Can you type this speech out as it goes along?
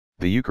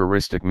The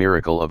Eucharistic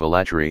miracle of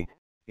Alatri,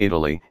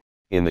 Italy,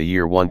 in the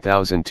year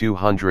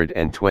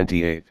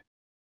 1228.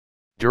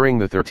 During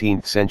the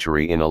 13th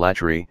century in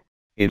Alatri,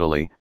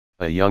 Italy,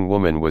 a young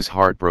woman was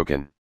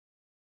heartbroken.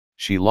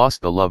 She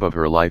lost the love of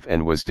her life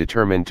and was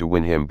determined to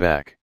win him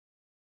back.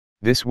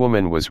 This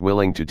woman was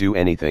willing to do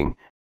anything,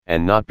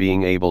 and not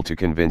being able to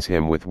convince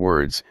him with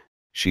words,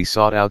 she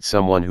sought out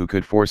someone who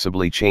could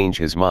forcibly change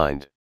his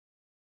mind.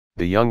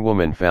 The young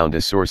woman found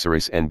a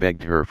sorceress and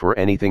begged her for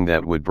anything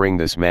that would bring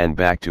this man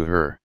back to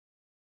her.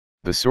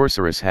 The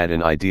sorceress had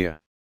an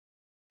idea.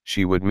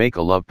 She would make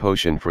a love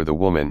potion for the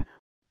woman,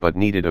 but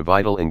needed a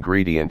vital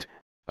ingredient,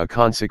 a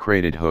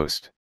consecrated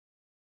host.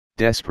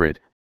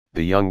 Desperate,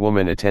 the young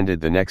woman attended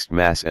the next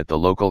Mass at the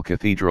local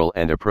cathedral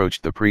and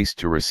approached the priest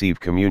to receive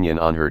communion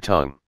on her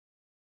tongue.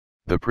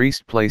 The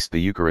priest placed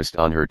the Eucharist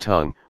on her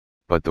tongue,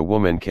 but the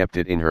woman kept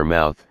it in her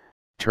mouth,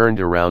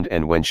 turned around,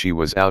 and when she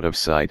was out of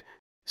sight,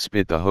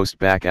 spit the host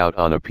back out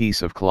on a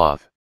piece of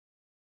cloth.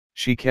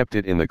 She kept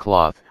it in the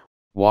cloth,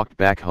 walked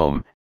back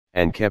home,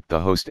 and kept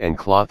the host and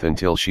cloth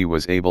until she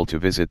was able to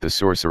visit the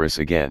sorceress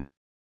again.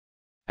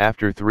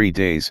 After 3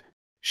 days,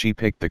 she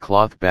picked the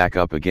cloth back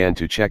up again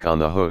to check on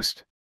the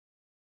host.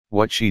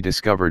 What she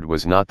discovered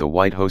was not the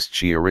white host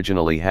she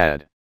originally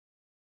had.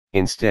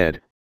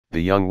 Instead,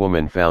 the young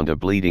woman found a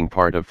bleeding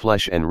part of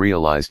flesh and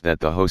realized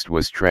that the host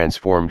was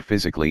transformed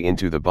physically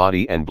into the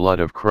body and blood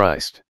of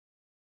Christ.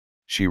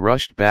 She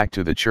rushed back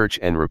to the church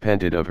and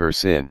repented of her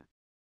sin.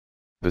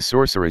 The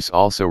sorceress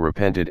also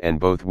repented, and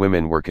both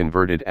women were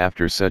converted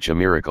after such a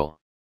miracle.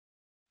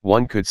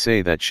 One could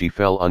say that she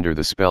fell under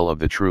the spell of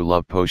the true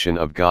love potion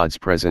of God's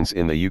presence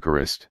in the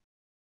Eucharist.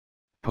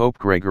 Pope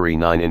Gregory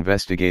IX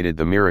investigated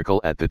the miracle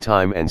at the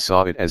time and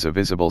saw it as a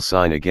visible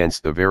sign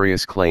against the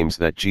various claims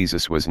that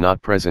Jesus was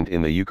not present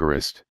in the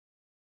Eucharist.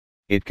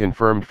 It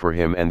confirmed for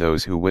him and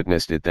those who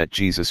witnessed it that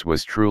Jesus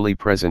was truly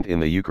present in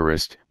the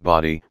Eucharist,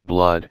 body,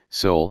 blood,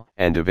 soul,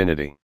 and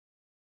divinity.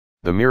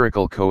 The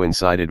miracle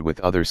coincided with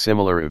other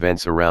similar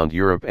events around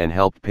Europe and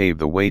helped pave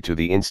the way to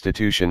the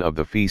institution of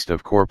the Feast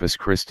of Corpus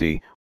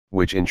Christi,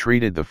 which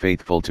entreated the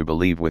faithful to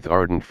believe with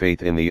ardent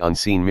faith in the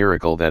unseen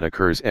miracle that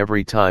occurs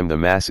every time the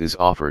Mass is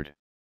offered.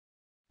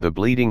 The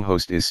bleeding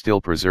host is still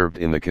preserved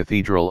in the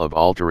Cathedral of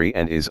Alatri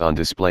and is on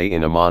display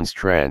in a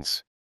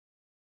monstrance.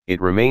 It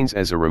remains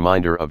as a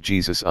reminder of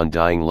Jesus'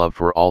 undying love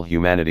for all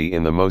humanity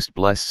in the most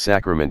blessed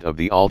sacrament of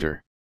the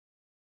altar.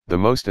 The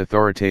most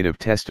authoritative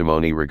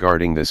testimony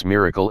regarding this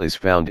miracle is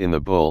found in the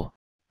bull,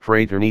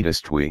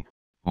 Fraternitas Tui,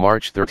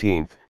 March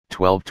 13,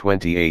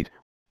 1228,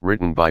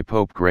 written by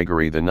Pope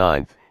Gregory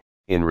IX,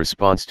 in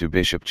response to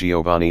Bishop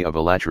Giovanni of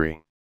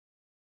Alatri.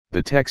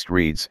 The text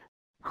reads,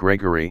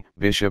 "Gregory,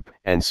 Bishop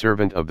and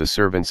servant of the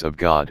servants of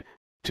God,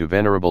 to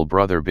Venerable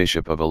Brother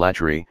Bishop of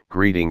Alatri,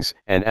 greetings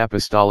and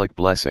apostolic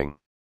blessing.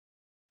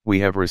 We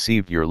have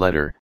received your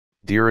letter,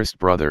 dearest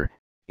brother,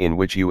 in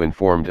which you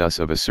informed us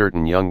of a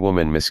certain young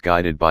woman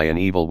misguided by an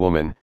evil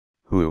woman,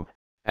 who,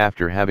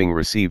 after having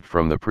received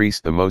from the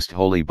priest the most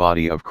holy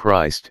body of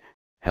Christ,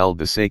 held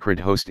the sacred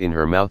host in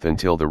her mouth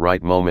until the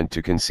right moment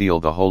to conceal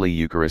the Holy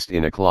Eucharist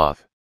in a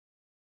cloth.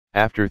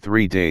 After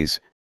 3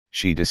 days,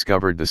 she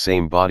discovered the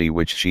same body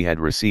which she had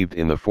received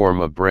in the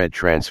form of bread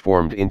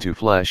transformed into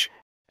flesh,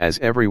 as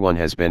everyone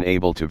has been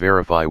able to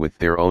verify with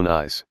their own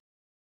eyes.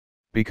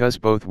 Because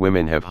both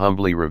women have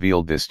humbly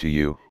revealed this to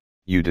you,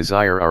 you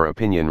desire our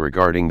opinion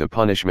regarding the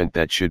punishment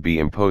that should be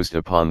imposed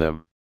upon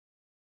them.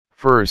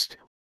 First,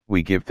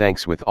 we give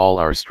thanks with all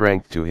our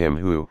strength to him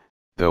who,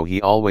 though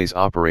he always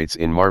operates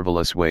in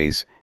marvelous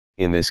ways,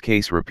 in this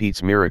case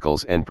repeats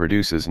miracles and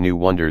produces new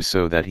wonders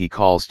so that he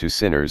calls to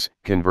sinners,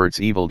 converts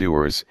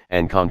evildoers,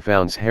 and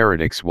confounds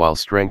heretics while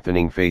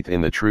strengthening faith in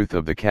the truth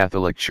of the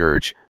Catholic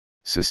Church,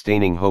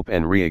 sustaining hope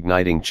and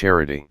reigniting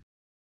charity.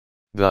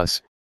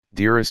 Thus,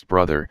 dearest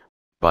brother,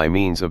 by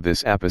means of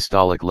this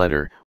apostolic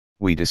letter,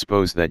 we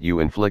dispose that you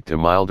inflict a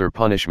milder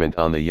punishment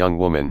on the young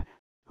woman,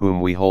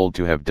 whom we hold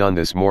to have done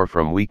this more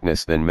from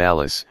weakness than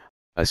malice,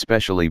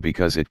 especially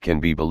because it can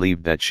be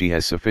believed that she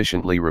has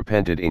sufficiently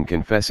repented in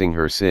confessing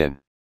her sin.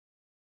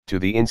 To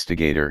the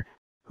instigator,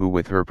 who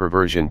with her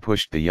perversion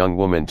pushed the young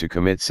woman to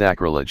commit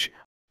sacrilege,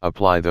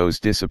 apply those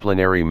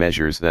disciplinary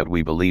measures that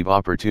we believe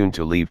opportune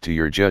to leave to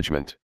your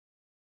judgment.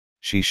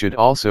 She should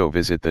also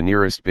visit the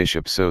nearest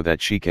bishop so that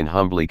she can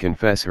humbly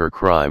confess her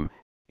crime,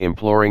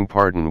 imploring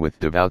pardon with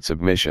devout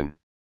submission."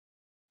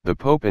 The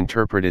Pope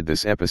interpreted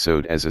this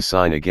episode as a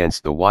sign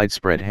against the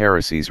widespread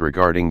heresies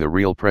regarding the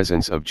real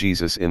presence of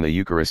Jesus in the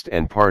Eucharist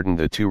and pardoned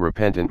the 2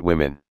 repentant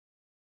women.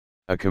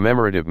 A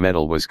commemorative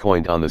medal was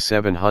coined on the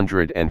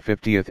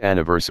 750th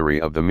anniversary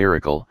of the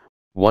miracle.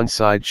 One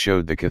side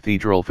showed the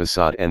cathedral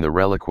facade and the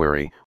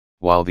reliquary,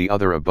 while the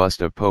other a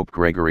bust of Pope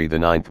Gregory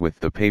IX with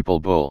the papal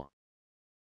bull.